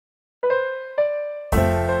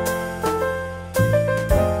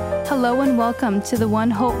Hello and welcome to the One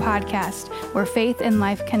Hope Podcast, where faith and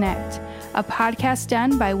life connect. A podcast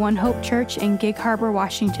done by One Hope Church in Gig Harbor,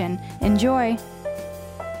 Washington. Enjoy!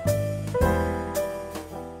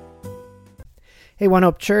 Hey, One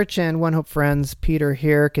Hope Church and One Hope friends, Peter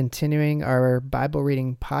here, continuing our Bible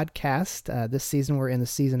reading podcast. This season we're in the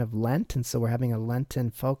season of Lent, and so we're having a Lenten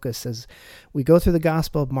focus as we go through the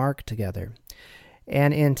Gospel of Mark together.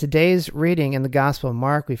 And in today's reading in the Gospel of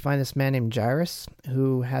Mark, we find this man named Jairus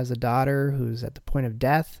who has a daughter who's at the point of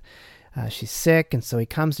death. She's sick, and so he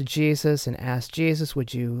comes to Jesus and asks Jesus,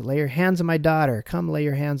 would you lay your hands on my daughter? Come lay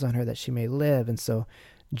your hands on her that she may live. And so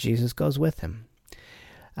Jesus goes with him.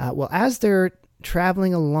 Well, as they're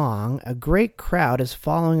traveling along, a great crowd is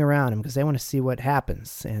following around him because they want to see what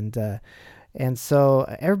happens. And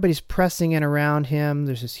so everybody's pressing in around him.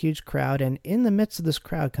 There's this huge crowd, and in the midst of this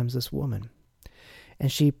crowd comes this woman.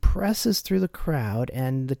 And she presses through the crowd,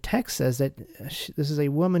 and the text says that this is a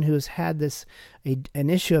woman who has had an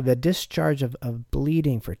issue of a discharge of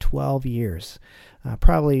bleeding for 12 years,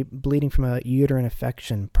 probably bleeding from a uterine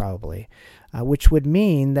infection, which would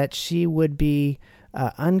mean that she would be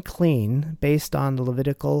unclean based on the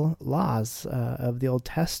Levitical laws of the Old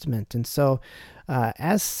Testament. And so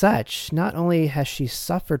as such, not only has she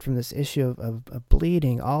suffered from this issue of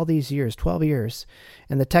bleeding all these years, 12 years,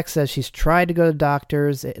 and the text says she's tried to go to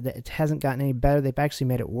doctors, it hasn't gotten any better, they've actually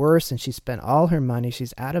made it worse, and she spent all her money,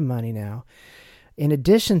 she's out of money now. In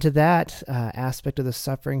addition to that aspect of the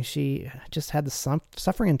suffering, she just had the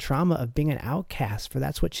suffering and trauma of being an outcast, for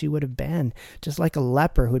that's what she would have been, just like a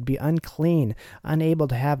leper who would be unclean, unable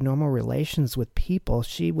to have normal relations with people.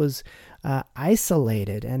 She was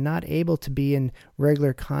isolated and not able to be in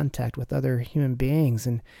regular contact with other human beings.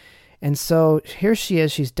 And so here she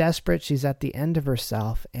is, she's desperate, she's at the end of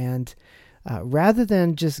herself, and rather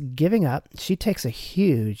than just giving up, she takes a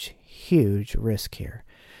huge, huge risk here.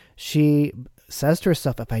 She says to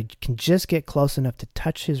herself, if I can just get close enough to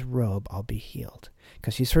touch his robe, I'll be healed.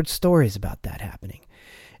 Because she's heard stories about that happening.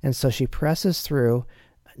 And so she presses through,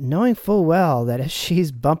 knowing full well that if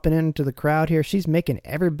she's bumping into the crowd here, she's making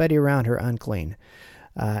everybody around her unclean.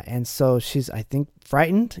 And so she's, I think,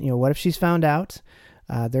 frightened. What if she's found out?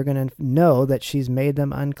 They're going to know that she's made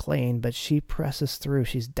them unclean, but she presses through.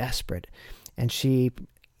 She's desperate. And she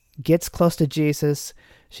gets close to Jesus.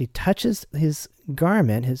 She touches his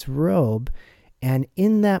garment, his robe, and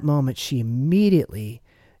in that moment, she immediately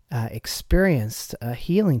experienced a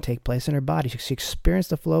healing take place in her body. She experienced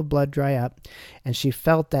the flow of blood dry up, and she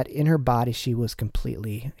felt that in her body she was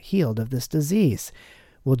completely healed of this disease.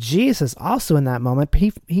 Well, Jesus also in that moment,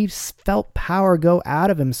 he felt power go out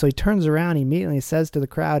of him, so he turns around, he immediately says to the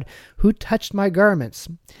crowd, who touched my garments?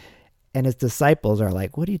 And his disciples are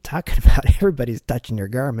like, what are you talking about? Everybody's touching your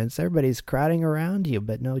garments. Everybody's crowding around you.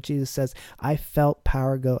 But no, Jesus says, I felt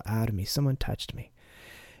power go out of me. Someone touched me.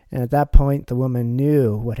 And at that point, the woman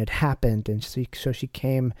knew what had happened. And so she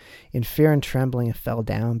came in fear and trembling and fell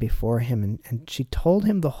down before him. And she told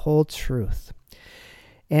him the whole truth.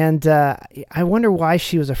 And I wonder why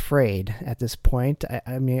she was afraid at this point.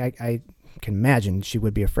 I can imagine she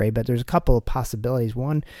would be afraid, but there's a couple of possibilities.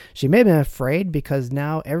 One, she may have been afraid because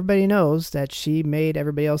now everybody knows that she made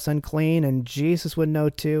everybody else unclean, and Jesus would know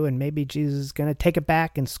too, and maybe Jesus is going to take it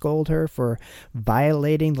back and scold her for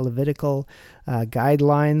violating the Levitical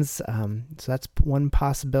guidelines. So that's one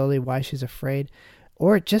possibility why she's afraid.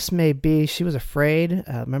 Or it just may be she was afraid.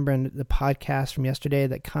 Remember in the podcast from yesterday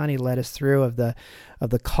that Connie led us through of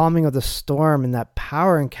the calming of the storm and that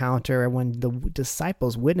power encounter, when the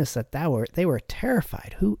disciples witnessed that they were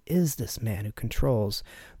terrified. Who is this man who controls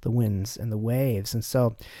the winds and the waves? And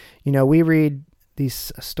so, we read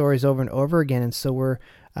these stories over and over again, and so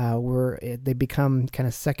they become kind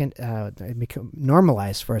of they become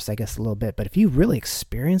normalized for us, I guess, a little bit. But if you really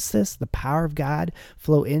experience this, the power of God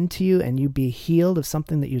flow into you, and you be healed of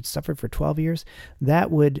something that you'd suffered for 12 years,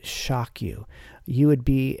 that would shock you. You would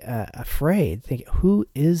be afraid, thinking, who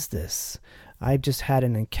is this? I've just had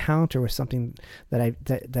an encounter with something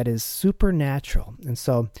that is supernatural. And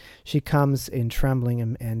so she comes in trembling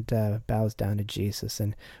and bows down to Jesus.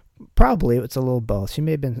 And probably it's a little both. She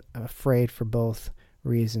may have been afraid for both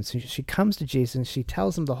reasons. So she comes to Jesus and she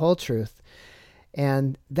tells him the whole truth.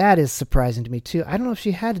 And that is surprising to me too. I don't know if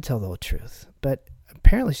she had to tell the whole truth, but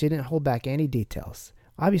apparently she didn't hold back any details.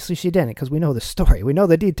 Obviously she didn't, because we know the story. We know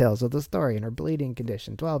the details of the story and her bleeding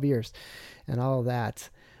condition, 12 years and all of that.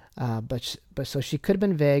 But so she could have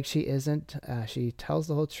been vague. She isn't. She tells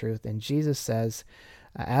the whole truth. And Jesus says,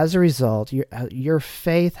 as a result, your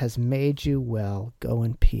faith has made you well. Go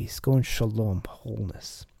in peace. Go in shalom,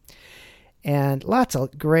 wholeness. And lots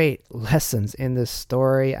of great lessons in this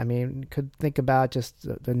story. I mean, could think about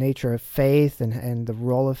just the nature of faith and the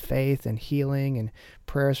role of faith and healing and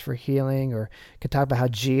prayers for healing, or could talk about how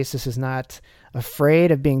Jesus is not afraid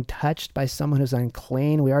of being touched by someone who's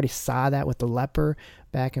unclean. We already saw that with the leper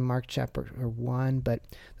back in Mark chapter 1. But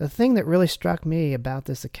the thing that really struck me about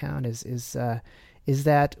this account is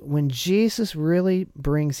that when Jesus really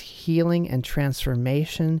brings healing and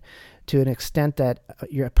transformation to an extent that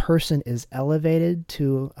your person is elevated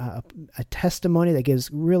to a testimony that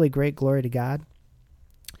gives really great glory to God,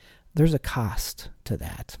 there's a cost to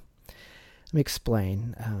that. Let me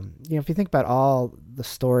explain. If you think about all the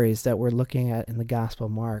stories that we're looking at in the Gospel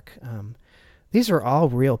of Mark, these are all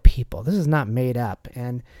real people. This is not made up.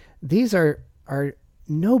 And these are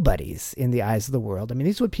nobodies in the eyes of the world. I mean,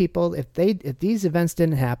 these would people, if these events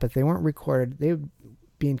didn't happen, if they weren't recorded, they would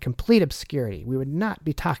be in complete obscurity. We would not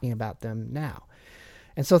be talking about them now.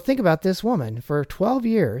 And so think about this woman. For 12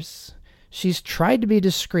 years, she's tried to be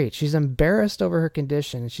discreet. She's embarrassed over her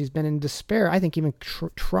condition. She's been in despair, I think even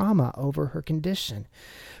trauma over her condition.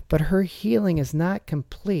 But her healing is not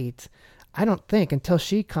complete, I don't think, until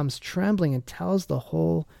she comes trembling and tells the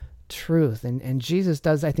whole truth. And Jesus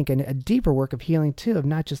does, I think, a deeper work of healing too, of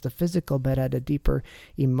not just the physical, but at a deeper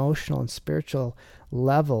emotional and spiritual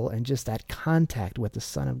level, and just that contact with the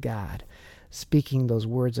Son of God, speaking those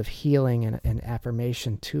words of healing and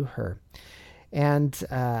affirmation to her. And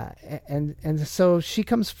so she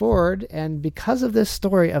comes forward, and because of this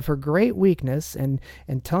story of her great weakness and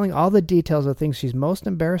telling all the details of things she's most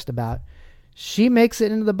embarrassed about, she makes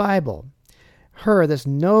it into the Bible. Her, this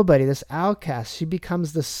nobody, this outcast, she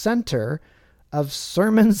becomes the center of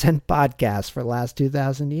sermons and podcasts for the last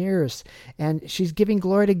 2,000 years. And she's giving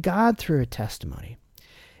glory to God through her testimony.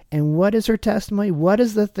 And what is her testimony? What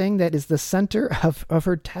is the thing that is the center of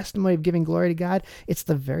her testimony of giving glory to God? It's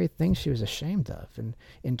the very thing she was ashamed of and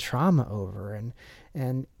in trauma over.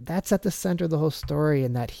 And that's at the center of the whole story,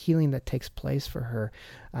 and that healing that takes place for her.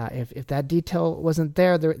 If that detail wasn't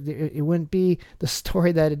there, it wouldn't be the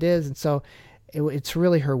story that it is. And so it's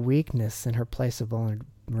really her weakness and her place of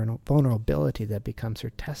vulnerability that becomes her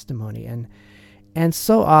testimony. And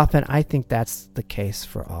so often, I think that's the case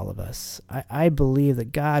for all of us. I believe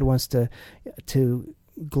that God wants to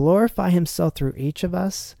glorify himself through each of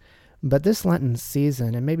us. But this Lenten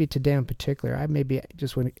season, and maybe today in particular, I maybe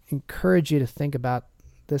just want to encourage you to think about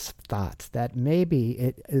this thought, that maybe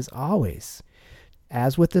it is always,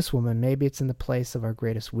 as with this woman, maybe it's in the place of our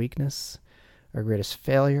greatest weakness, our greatest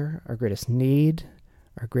failure, our greatest need,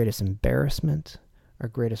 our greatest embarrassment, our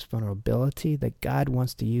greatest vulnerability, that God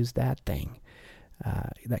wants to use that thing,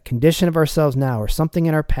 that condition of ourselves now, or something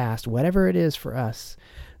in our past, whatever it is for us,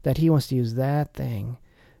 that he wants to use that thing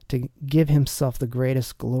to give himself the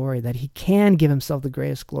greatest glory, that he can give himself the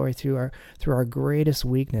greatest glory through our greatest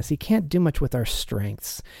weakness. He can't do much with our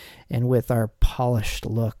strengths and with our polished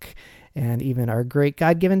look and even our great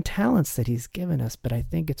God-given talents that he's given us. But I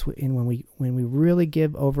think it's when we really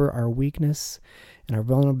give over our weakness and our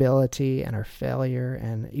vulnerability and our failure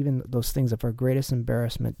and even those things of our greatest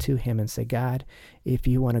embarrassment to him and say, God, if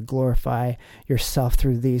you want to glorify yourself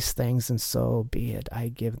through these things, and so be it, I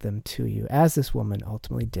give them to you. As this woman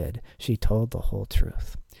ultimately did, she told the whole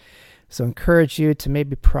truth. So I encourage you to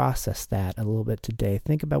maybe process that a little bit today.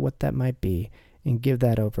 Think about what that might be and give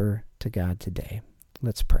that over to God today.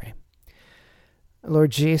 Let's pray.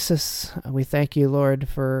 Lord Jesus, we thank you, Lord,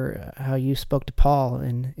 for how you spoke to Paul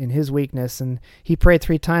in his weakness. And he prayed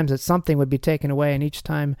 3 times that something would be taken away. And each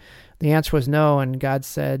time the answer was no. And God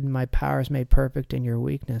said, my power is made perfect in your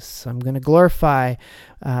weakness. I'm going to glorify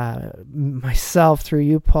myself through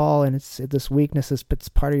you, Paul. And this weakness it's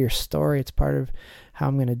part of your story. It's part of how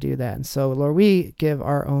I'm going to do that. And so, Lord, we give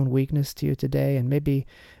our own weakness to you today, and maybe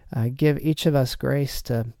give each of us grace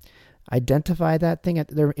to identify that thing.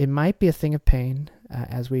 It might be a thing of pain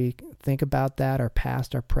as we think about that, our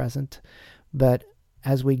past, our present. But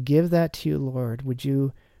as we give that to you, Lord, would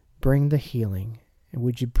you bring the healing, and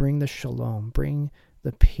would you bring the shalom, bring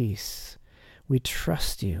the peace? We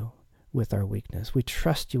trust you with our weakness. We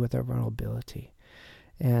trust you with our vulnerability.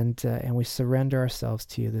 And we surrender ourselves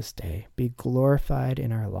to you this day. Be glorified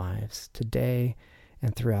in our lives today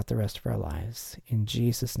and throughout the rest of our lives. In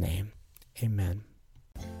Jesus' name, amen.